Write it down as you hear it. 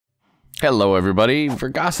Hello everybody,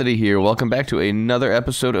 Vergosity here. Welcome back to another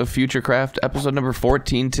episode of Futurecraft, episode number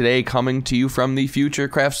 14 today, coming to you from the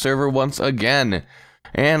Futurecraft server once again.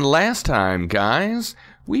 And last time, guys,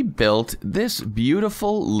 we built this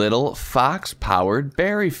beautiful little fox-powered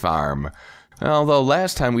berry farm. Although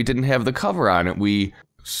last time we didn't have the cover on it, we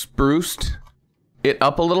spruced it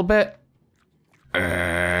up a little bit.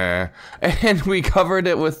 And we covered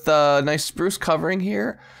it with a nice spruce covering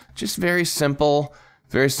here. Just very simple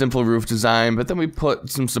roof design, but then we put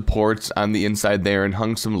some supports on the inside there and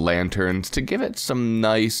hung some lanterns to give it some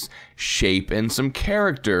nice shape and some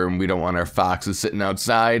character. And we don't want our foxes sitting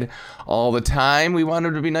outside all the time. We want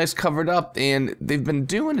them to be nice covered up, and they've been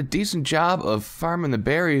doing a decent job of farming the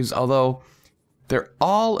berries, although they're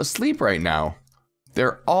all asleep right now.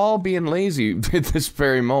 They're all being lazy at this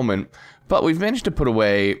very moment. But we've managed to put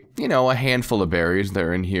away, you know, a handful of berries.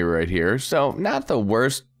 They're in here right here. So not the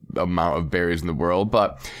worst amount of berries in the world,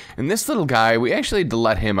 but in this little guy, we actually had to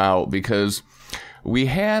let him out because we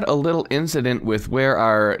had a little incident with where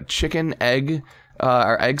our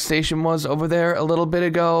our egg station was over there a little bit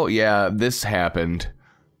ago. Yeah, this happened.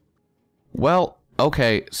 Well,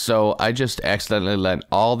 okay, so I just accidentally let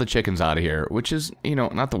all the chickens out of here, which is, you know,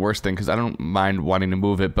 not the worst thing because I don't mind wanting to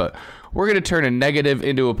move it, but we're going to turn a negative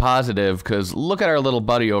into a positive because look at our little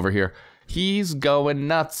buddy over here. He's going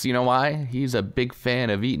nuts. You know why? He's a big fan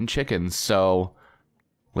of eating chickens, so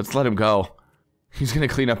let's let him go. He's going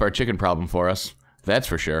to clean up our chicken problem for us. That's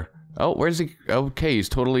for sure. Oh, where's he? Okay, he's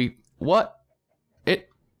totally... What? Hey,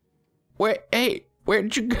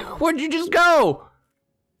 where'd you just go?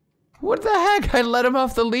 What the heck? I let him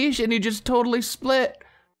off the leash and he just totally split.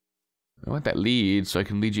 I want that lead so I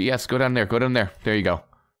can lead you. Yes, go down there. Go down there. There you go.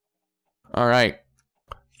 All right.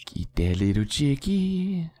 Get that little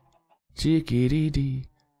chickie. Chickadee.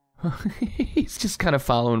 He's just kind of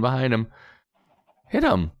following behind him. Hit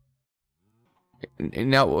him.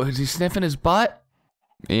 Now, is he sniffing his butt?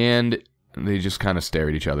 And they just kind of stare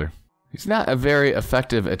at each other. He's not a very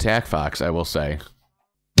effective attack fox, I will say.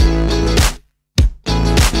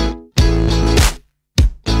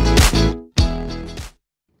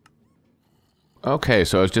 Okay,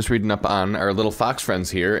 so I was just reading up on our little fox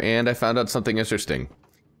friends here, and I found out something interesting.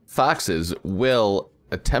 Foxes will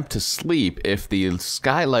attempt to sleep if the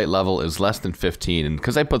skylight level is less than 15, and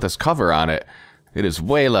because I put this cover on it, it is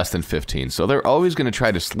way less than 15, so they're always going to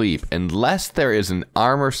try to sleep unless there is an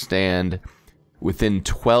armor stand within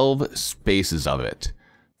 12 spaces of it.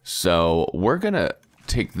 So we're going to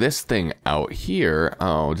take this thing out here.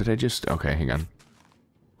 Oh, did I just... Okay, hang on.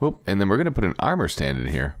 Whoop, and then we're going to put an armor stand in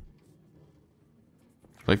here.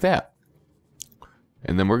 Like that.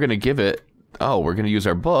 And then we're going to give it... Oh, we're going to use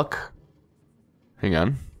our book. Hang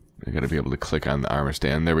on. I gotta be able to click on the armor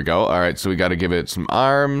stand. There we go. Alright, so we gotta give it some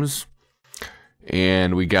arms.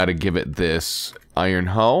 And we gotta give it this iron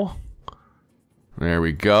hoe. There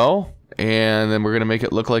we go. And then we're gonna make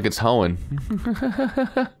it look like it's hoeing.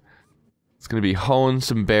 It's gonna be hoeing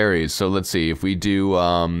some berries. So let's see. If we do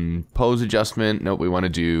pose adjustment. Nope, we want to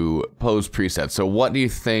do pose preset. So what do you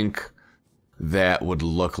think that would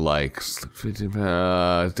look like?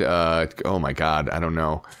 Oh my god, I don't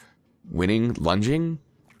know. Winning, lunging,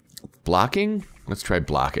 blocking? Let's try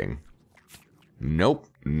blocking. Nope,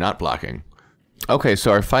 not blocking. Okay,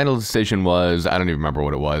 so our final decision was, I don't even remember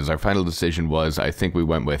what it was. Our final decision was, I think we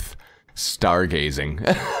went with stargazing.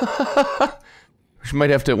 Which might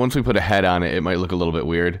have to, once we put a head on it, it might look a little bit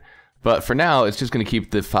weird. But for now, it's just going to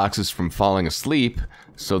keep the foxes from falling asleep,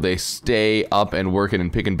 so they stay up and working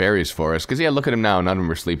and picking berries for us. Because yeah, look at them now, none of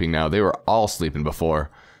them are sleeping now. They were all sleeping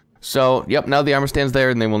before. So, yep, now the armor stand's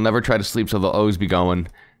there, and they will never try to sleep, so they'll always be going.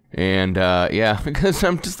 And, yeah, because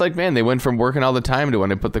I'm just like, man, they went from working all the time to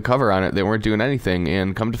when I put the cover on it, they weren't doing anything.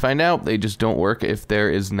 And come to find out, they just don't work if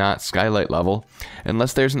there is not skylight level,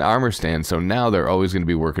 unless there's an armor stand. So now they're always going to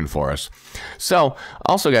be working for us. So,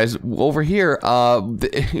 also, guys, over here,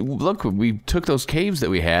 look, we took those caves that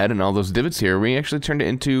we had and all those divots here, we actually turned it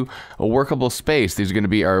into a workable space. These are going to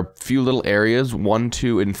be our few little areas, 1,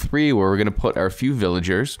 2, and 3, where we're going to put our few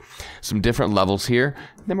villagers, some different levels here.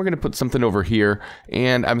 Then we're going to put something over here,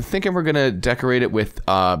 and I'm thinking we're going to decorate it with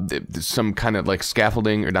some kind of like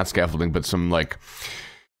scaffolding, or not scaffolding, but some like,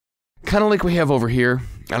 kind of like we have over here.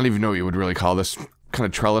 I don't even know what you would really call this, kind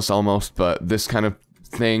of trellis almost, but this kind of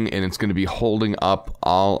thing, and it's going to be holding up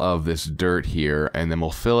all of this dirt here, and then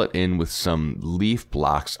we'll fill it in with some leaf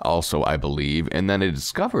blocks also, I believe. And then I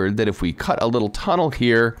discovered that if we cut a little tunnel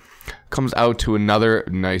here, comes out to another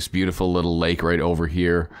nice, beautiful little lake right over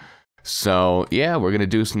here. So, yeah, we're going to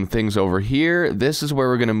do some things over here. This is where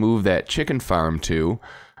we're going to move that chicken farm to.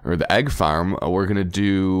 or the egg farm, we're going to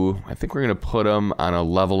do, I think we're going to put them on a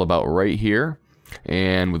level about right here.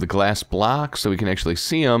 And with a glass block so we can actually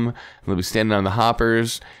see them. They'll be standing on the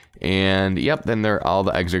hoppers. And yep, then all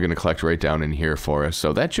the eggs are going to collect right down in here for us.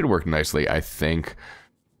 So that should work nicely, I think.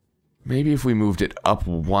 Maybe if we moved it up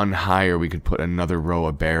one higher, we could put another row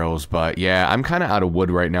of barrels. But yeah, I'm kind of out of wood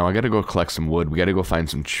right now. I got to go collect some wood. We got to go find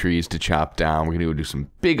some trees to chop down. We're going to go do some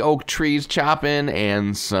big oak trees chopping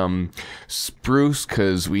and some spruce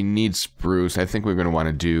because we need spruce. I think we're going to want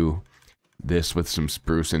to do this with some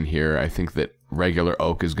spruce in here. I think that regular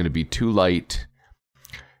oak is going to be too light.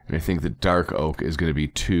 And I think the dark oak is going to be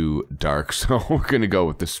too dark. So we're going to go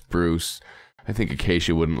with the spruce. I think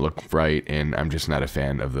acacia wouldn't look right, and I'm just not a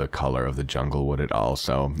fan of the color of the jungle wood at all,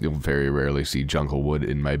 so you'll very rarely see jungle wood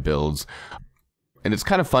in my builds. And it's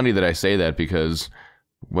kind of funny that I say that because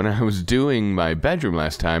when I was doing my bedroom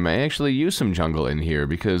last time, I actually used some jungle in here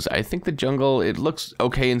because I think the jungle, it looks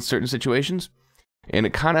okay in certain situations, and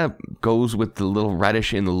it kind of goes with the little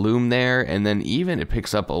reddish in the loom there, and then even it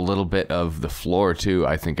picks up a little bit of the floor too.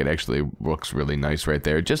 I think it actually looks really nice right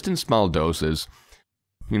there, just in small doses.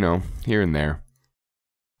 You know, here and there.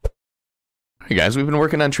 Hey guys, we've been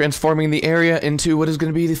working on transforming the area into what is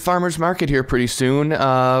going to be the farmer's market here pretty soon.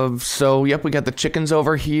 So, yep, we got the chickens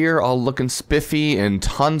over here all looking spiffy and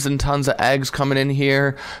tons of eggs coming in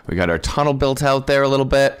here. We got our tunnel built out there a little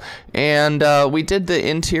bit. And we did the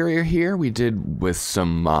interior here. We did with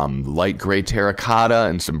some light gray terracotta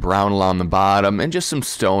and some brown along the bottom and just some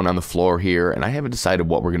stone on the floor here. And I haven't decided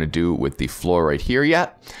what we're going to do with the floor right here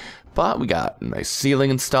yet. But we got a nice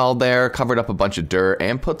ceiling installed there, covered up a bunch of dirt,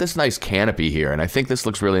 and put this nice canopy here. And I think this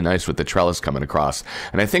looks really nice with the trellis coming across.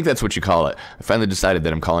 And I think that's what you call it. I finally decided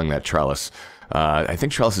that I'm calling that trellis. I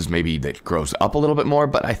think trellis is maybe that grows up a little bit more,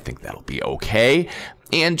 but I think that'll be okay.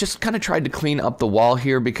 And just kind of tried to clean up the wall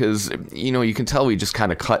here because, you know, you can tell we just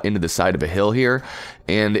kind of cut into the side of a hill here.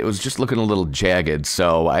 And it was just looking a little jagged.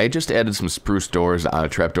 So I just added some spruce doors,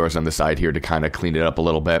 trapdoors on the side here to kind of clean it up a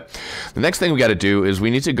little bit. The next thing we got to do is we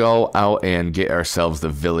need to go out and get ourselves the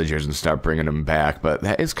villagers and start bringing them back. But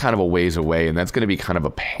that is kind of a ways away, and that's going to be kind of a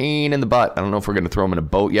pain in the butt. I don't know if we're going to throw them in a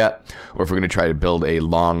boat yet, or if we're going to try to build a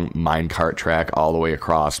long minecart track all the way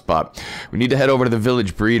across. But we need to head over to the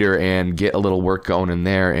village breeder and get a little work going in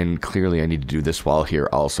there. And clearly I need to do this wall here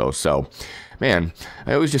also. So, man,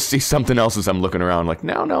 I always just see something else as I'm looking around like,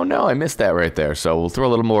 no, I missed that right there. So we'll throw a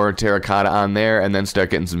little more terracotta on there and then start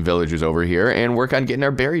getting some villagers over here and work on getting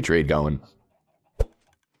our berry trade going.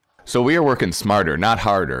 So we are working smarter, not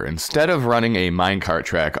harder. Instead of running a minecart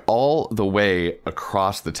track all the way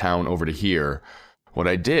across the town over to here, what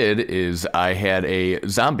I did is I had a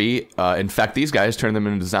zombie infect these guys, turn them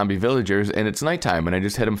into zombie villagers, and it's nighttime, and I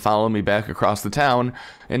just had them follow me back across the town,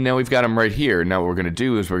 and now we've got them right here. Now what we're going to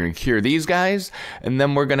do is we're going to cure these guys, and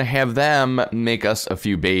then we're going to have them make us a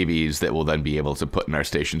few babies that we'll then be able to put in our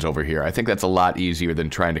stations over here. I think that's a lot easier than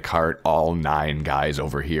trying to cart all 9 guys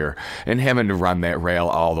over here and having to run that rail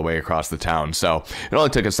all the way across the town. So it only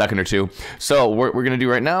took a second or two. So what we're going to do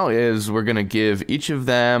right now is we're going to give each of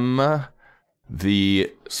them the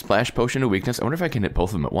splash potion of weakness. I wonder if I can hit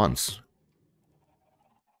both of them at once.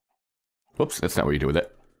 Whoops, that's not what you do with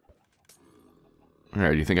it.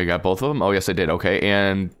 Alright, do you think I got both of them? Oh, yes, I did. Okay,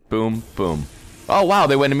 and boom, boom. Oh, wow,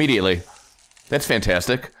 they went immediately. That's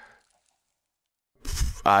fantastic.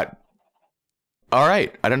 Alright,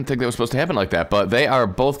 I didn't think that was supposed to happen like that, but they are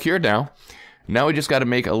both cured now. Now we just got to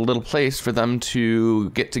make a little place for them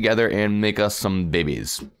to get together and make us some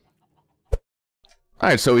babies.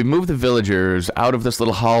 Alright, so we moved the villagers out of this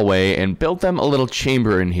little hallway and built them a little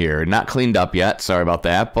chamber in here. Not cleaned up yet, sorry about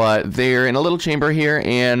that, but they're in a little chamber here,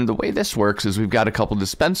 and the way this works is we've got a couple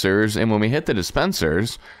dispensers, and when we hit the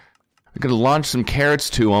dispensers, we're going to launch some carrots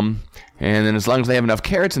to them, and then as long as they have enough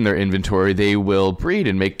carrots in their inventory, they will breed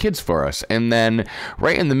and make kids for us. And then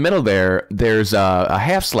right in the middle there, there's a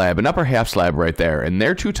half slab, an upper half slab right there, and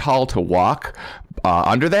they're too tall to walk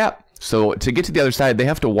under that. So to get to the other side, they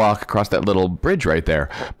have to walk across that little bridge right there.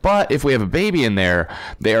 But if we have a baby in there,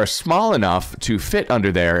 they are small enough to fit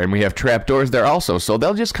under there, and we have trapdoors there also. So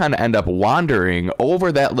they'll just kind of end up wandering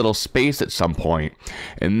over that little space at some point.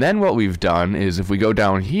 And then what we've done is if we go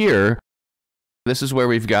down here, this is where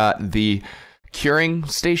we've got the curing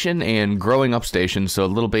station and growing up station. So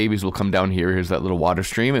little babies will come down here. Here's that little water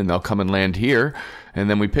stream, and they'll come and land here. And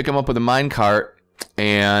then we pick them up with a minecart.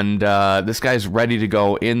 And this guy's ready to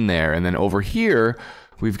go in there. And then over here,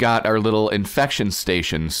 we've got our little infection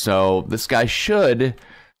station. So this guy should,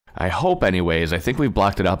 I hope anyways, I think we've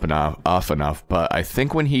blocked it up off enough. But I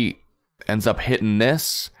think when he ends up hitting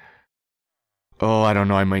this, Oh, I don't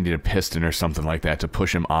know. I might need a piston or something like that to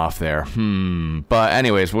push him off there. But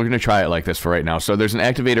anyways, we're going to try it like this for right now. So there's an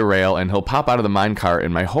activator rail, and he'll pop out of the minecart,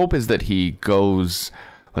 and my hope is that he goes...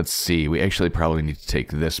 Let's see. We actually probably need to take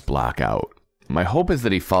this block out. My hope is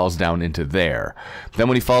that he falls down into there. Then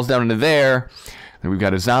when he falls down into there, then we've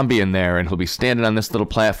got a zombie in there, and he'll be standing on this little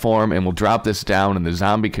platform, and we'll drop this down, and the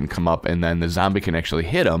zombie can come up, and then the zombie can actually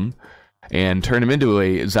hit him and turn him into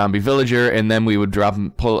a zombie villager, and then we would drop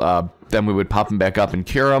him, then we would pop him back up and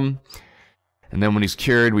cure him. And then when he's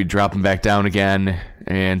cured, we drop him back down again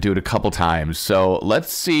and do it a couple times. So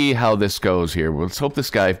let's see how this goes here. Let's hope this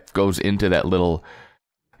guy goes into that little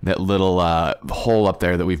hole up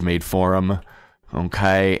there that we've made for him.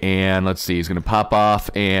 Okay, and let's see. He's gonna pop off,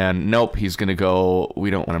 and nope, he's gonna go.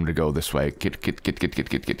 We don't want him to go this way. Get.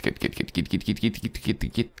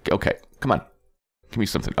 Okay, come on, give me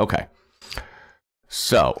something. Okay.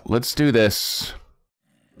 So, let's do this.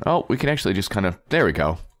 Oh, we can actually just kind of... There we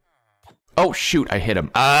go. Oh, shoot, I hit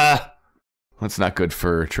him. Ah! That's not good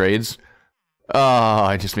for trades. Oh,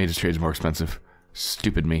 I just made his trades more expensive.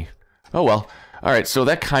 Stupid me. Oh, well. Alright, so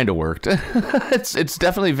that kind of worked. It's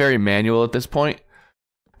definitely very manual at this point.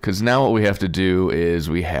 Because now what we have to do is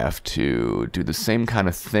we have to do the same kind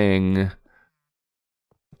of thing,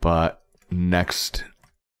 but next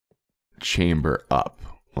chamber up.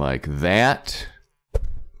 Like that.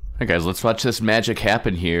 Alright guys, let's watch this magic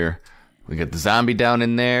happen here. We got the zombie down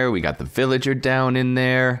in there, we got the villager down in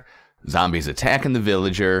there. Zombies attacking the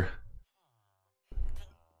villager.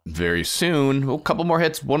 Very soon, oh, couple more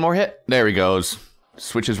hits, one more hit. There he goes.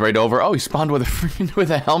 Switches right over. Oh, he spawned with a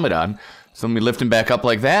with a helmet on. So then we lift him back up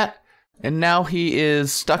like that. And now he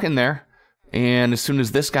is stuck in there. And as soon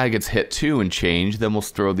as this guy gets hit too and changed, then we'll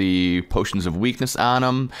throw the potions of weakness on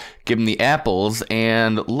him, give him the apples,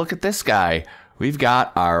 and look at this guy. We've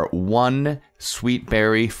got our 1 sweet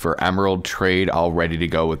berry for emerald trade all ready to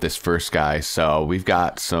go with this first guy. So we've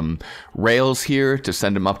got some rails here to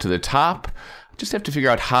send him up to the top. Just have to figure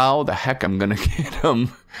out how the heck I'm gonna get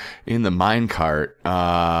him in the minecart.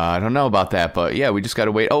 I don't know about that, but yeah, we just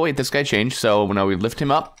gotta wait. Oh wait, this guy changed, so now we lift him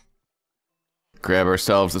up. Grab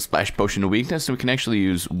ourselves the splash potion of weakness, and we can actually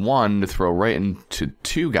use 1 to throw right into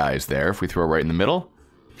 2 guys there. If we throw right in the middle,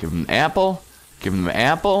 give them an apple. Give them an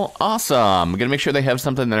apple. Awesome. We're going to make sure they have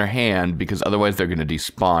something in their hand, because otherwise they're going to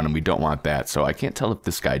despawn, and we don't want that. So I can't tell if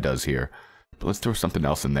this guy does here. But let's throw something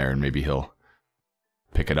else in there, and maybe he'll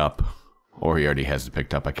pick it up. Or he already has it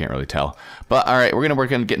picked up. I can't really tell. But, alright, we're going to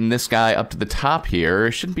work on getting this guy up to the top here.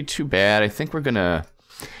 It shouldn't be too bad. I think we're going to...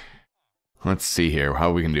 Let's see here. How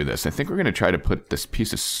are we going to do this? I think we're going to try to put this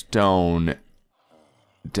piece of stone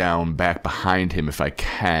down back behind him if I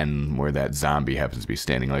can, where that zombie happens to be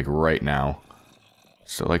standing, like right now.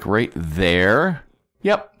 So, like, right there.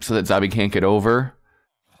 Yep, so that zombie can't get over.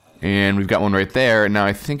 And we've got one right there. Now,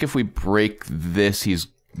 I think if we break this, he's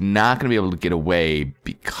not going to be able to get away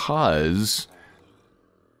because...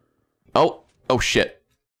 Oh, oh, shit.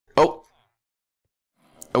 Oh.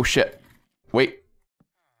 Oh, shit. Wait.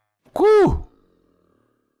 Woo!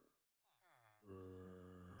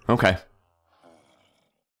 Okay.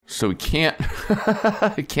 So we can't...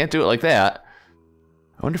 I can't do it like that.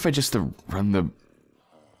 I wonder if I just run the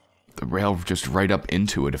rail just right up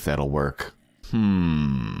into it, if that'll work.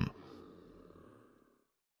 Or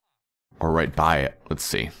right by it. Let's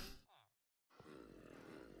see.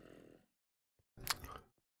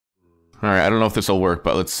 Alright, I don't know if this will work,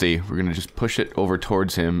 but let's see. We're going to just push it over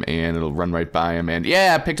towards him, and it'll run right by him. And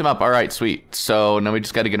yeah, I picked him up. Alright, sweet. So now we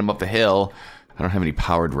just got to get him up the hill. I don't have any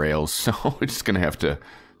powered rails, so we're just going to have to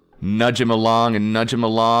nudge him along and nudge him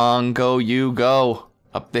along. Go, you, go.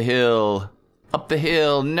 Up the hill. Up the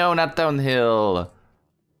hill. No, not down the hill.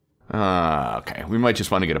 Okay. We might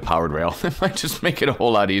just want to get a powered rail. It might just make it a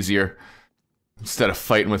whole lot easier. Instead of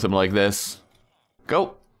fighting with him like this.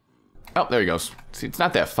 Go. Oh, there he goes. See, it's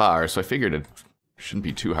not that far, so I figured it shouldn't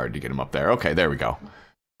be too hard to get him up there. Okay, there we go.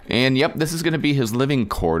 And yep, this is going to be his living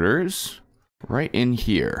quarters. Right in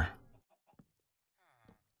here.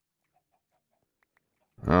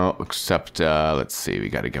 Oh, except, let's see. We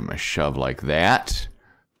got to give him a shove like that.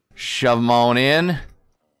 Shove him on in.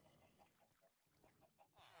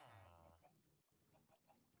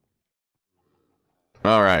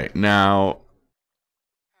 Alright, now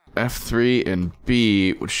F3 and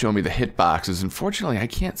B would show me the hitboxes. Unfortunately, I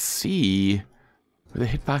can't see where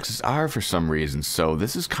the hitboxes are for some reason, so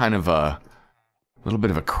this is kind of a little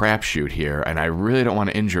bit of a crapshoot here, and I really don't want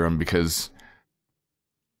to injure him because...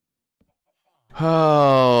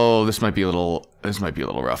 Oh, this might be a little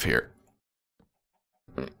rough here.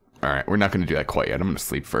 Alright, we're not going to do that quite yet. I'm going to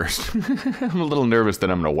sleep first. I'm a little nervous that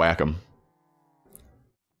I'm going to whack him.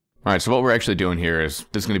 Alright, so what we're actually doing here is,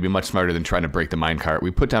 this is going to be much smarter than trying to break the minecart.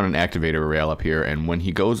 We put down an activator rail up here, and when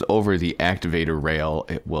he goes over the activator rail,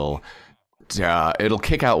 it will, it'll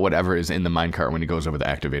kick out whatever is in the minecart when he goes over the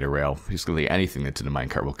activator rail. Basically, anything that's in the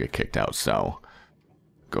minecart will get kicked out, so...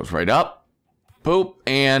 Goes right up, boop,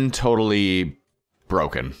 and totally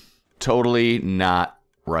broken. Totally not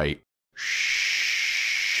right. Sheboygan.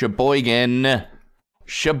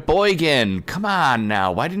 Sheboygan, come on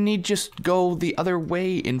now. Why didn't he just go the other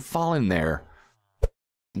way and fall in there?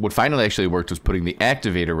 What finally actually worked was putting the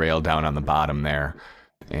activator rail down on the bottom there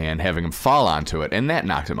and having him fall onto it, and that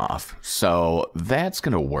knocked him off. So that's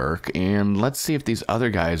gonna work, and let's see if these other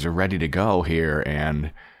guys are ready to go here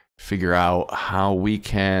and figure out how we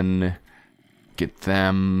can get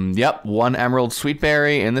them. Yep, 1 emerald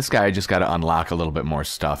sweetberry, and this guy just got to unlock a little bit more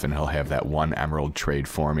stuff, and he'll have that 1 emerald trade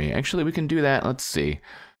for me. Actually, we can do that. Let's see.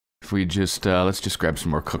 If we just, let's just grab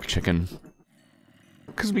some more cooked chicken.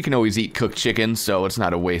 Because we can always eat cooked chicken, so it's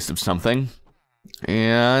not a waste of something.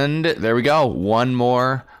 And there we go. 1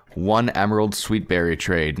 more 1 emerald sweetberry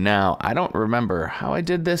trade. Now, I don't remember how I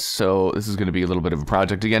did this, so this is going to be a little bit of a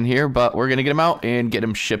project again here, but we're going to get him out and get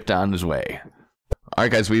him shipped on his way.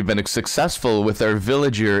 Alright guys, we've been successful with our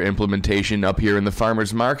villager implementation up here in the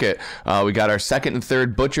farmer's market. We got our 2nd and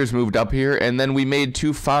 3rd butchers moved up here, and then we made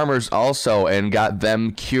 2 farmers also and got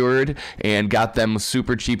them cured and got them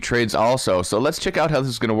super cheap trades also. So let's check out how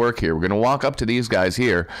this is going to work here. We're going to walk up to these guys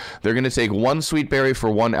here. They're going to take 1 sweet berry for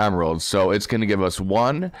 1 emerald. So it's going to give us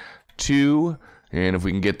 1, 2, and if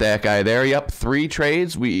we can get that guy there, yep, 3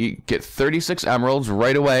 trades, we get 36 emeralds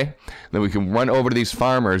right away. Then we can run over to these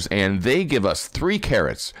farmers, and they give us 3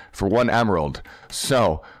 carrots for 1 emerald.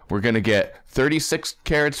 So we're going to get 36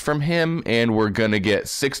 carrots from him, and we're going to get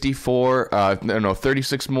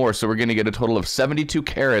 36 more. So we're going to get a total of 72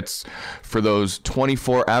 carrots for those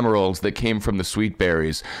 24 emeralds that came from the sweet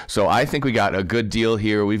berries. So I think we got a good deal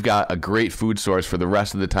here. We've got a great food source for the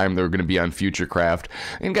rest of the time that we're going to be on Futurecraft.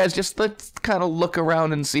 And guys, just let's kind of look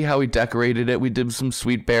around and see how we decorated it. We did some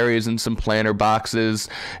sweet berries and some planter boxes,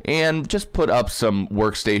 and just put up some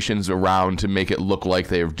workstations around to make it look like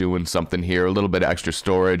they're doing something here. A little bit of extra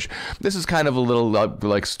storage. This is kind of a little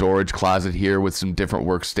like storage closet here with some different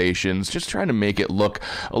workstations, just trying to make it look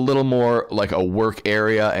a little more like a work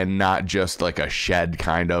area and not just like a shed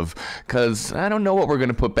kind of, because I don't know what we're going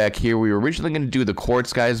to put back here. We were originally going to do the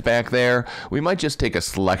quartz guys back there. We might just take a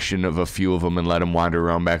selection of a few of them and let them wander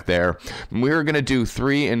around back there. We were going to do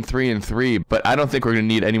 3 and 3 and 3, but I don't think we're going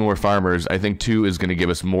to need any more farmers. I think 2 is going to give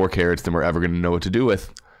us more carrots than we're ever going to know what to do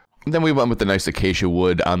with. Then we went with the nice acacia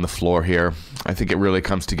wood on the floor here. I think it really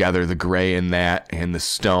comes together, the gray in that, and the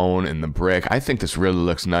stone and the brick. I think this really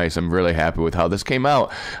looks nice. I'm really happy with how this came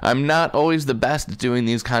out. I'm not always the best at doing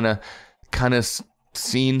these kind of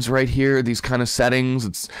scenes right here, these kind of settings.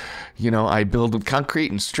 It's, you know, I build with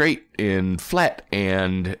concrete and straight and flat,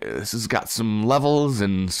 and this has got some levels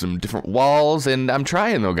and some different walls, and I'm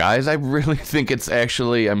trying though, guys. I really think it's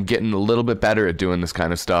actually, I'm getting a little bit better at doing this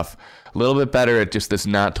kind of stuff. A little bit better at just this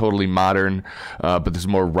not totally modern, but this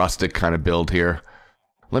more rustic kind of build here.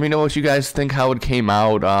 Let me know what you guys think, how it came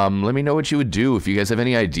out. Let me know what you would do. If you guys have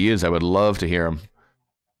any ideas, I would love to hear them.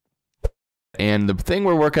 And the thing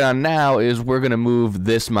we're working on now is we're going to move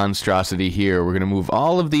this monstrosity here. We're going to move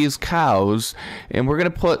all of these cows, and we're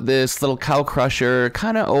going to put this little cow crusher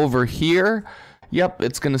kind of over here. Yep,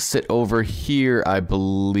 it's going to sit over here, I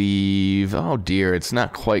believe. Oh dear, it's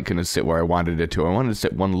not quite going to sit where I wanted it to. I wanted to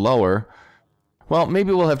sit one lower. Well,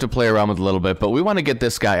 maybe we'll have to play around with it a little bit, but we want to get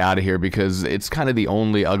this guy out of here because it's kind of the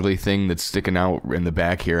only ugly thing that's sticking out in the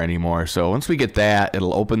back here anymore. So once we get that,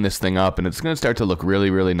 it'll open this thing up, and it's going to start to look really,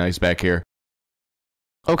 really nice back here.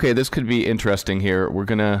 Okay, this could be interesting here. We're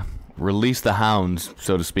going to release the hounds,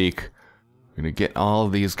 so to speak. We're going to get all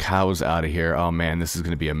of these cows out of here. Oh man, this is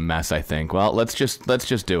going to be a mess, I think. Well, let's just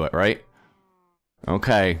do it, right?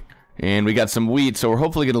 Okay. And we got some wheat, so we're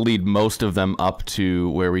hopefully going to lead most of them up to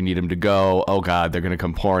where we need them to go. Oh god, they're going to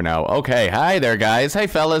come pouring out. Okay, hi there, guys. Hey,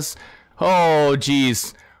 fellas. Oh,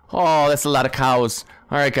 jeez. Oh, that's a lot of cows.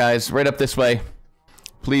 Alright, guys, right up this way.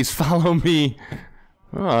 Please follow me.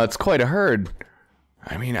 Oh, it's quite a herd.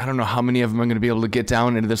 I mean, I don't know how many of them I'm going to be able to get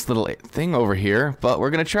down into this little thing over here, but we're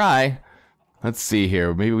going to try. Let's see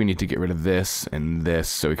here. Maybe we need to get rid of this and this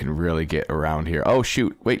so we can really get around here. Oh,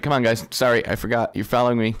 shoot. Wait, come on, guys. Sorry, I forgot. You're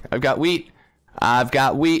following me. I've got wheat. I've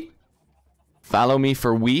got wheat. Follow me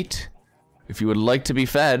for wheat. If you would like to be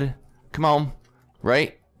fed, come on.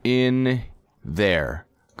 Right in there.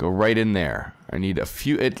 Go right in there. I need a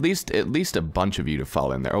few, at least a bunch of you to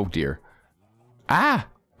fall in there. Oh, dear. Ah!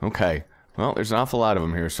 Okay. Well, there's an awful lot of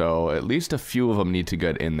them here, so at least a few of them need to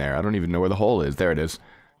get in there. I don't even know where the hole is. There it is.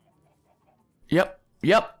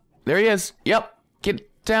 Yep. There he is. Yep.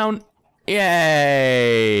 Get down.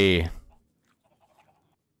 Yay.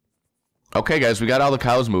 Okay, guys, we got all the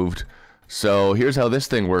cows moved. So here's how this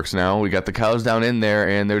thing works now. We got the cows down in there,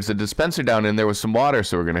 and there's a dispenser down in there with some water.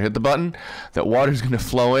 So we're going to hit the button. That water's going to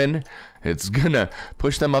flow in. It's going to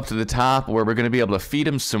push them up to the top where we're going to be able to feed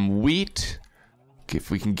them some wheat. If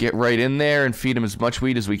we can get right in there and feed them as much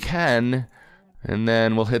wheat as we can. And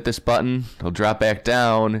then we'll hit this button. It'll drop back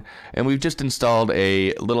down. And we've just installed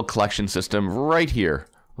a little collection system right here.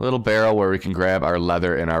 A little barrel where we can grab our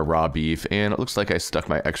leather and our raw beef. And it looks like I stuck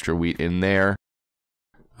my extra wheat in there.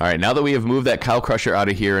 Alright, now that we have moved that cow crusher out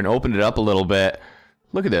of here and opened it up a little bit,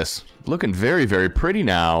 look at this. Looking very, very pretty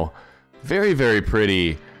now. Very, very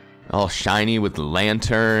pretty. All shiny with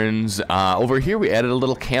lanterns. Over here we added a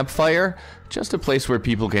little campfire. Just a place where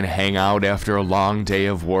people can hang out after a long day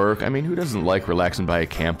of work. I mean, who doesn't like relaxing by a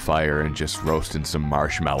campfire and just roasting some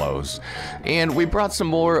marshmallows? And we brought some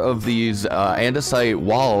more of these andesite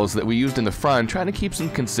walls that we used in the front, trying to keep some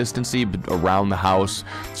consistency around the house.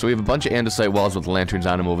 So we have a bunch of andesite walls with lanterns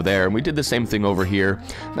on them over there, and we did the same thing over here.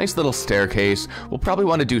 Nice little staircase. We'll probably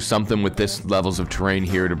want to do something with this levels of terrain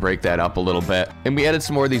here to break that up a little bit. And we added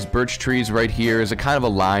some more of these birch trees right here as a kind of a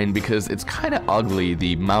line because it's kind of ugly.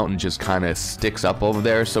 The mountain just kind of sticks up over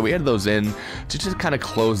there, so we added those in to just kind of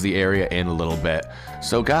close the area in a little bit.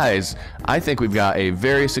 So guys, I think we've got a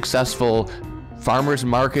very successful farmers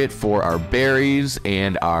market for our berries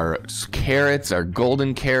and our carrots, our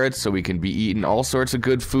golden carrots, so we can be eating all sorts of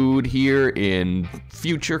good food here in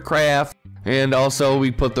Futurecraft. And also, we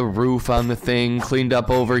put the roof on the thing, cleaned up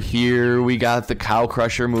over here. We got the cow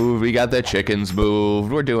crusher moved. We got the chickens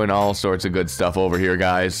moved. We're doing all sorts of good stuff over here,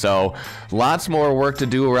 guys. So, lots more work to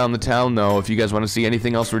do around the town, though. If you guys want to see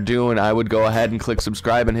anything else we're doing, I would go ahead and click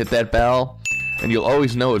subscribe and hit that bell. And you'll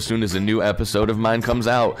always know as soon as a new episode of mine comes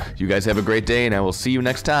out. You guys have a great day, and I will see you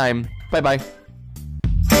next time. Bye-bye.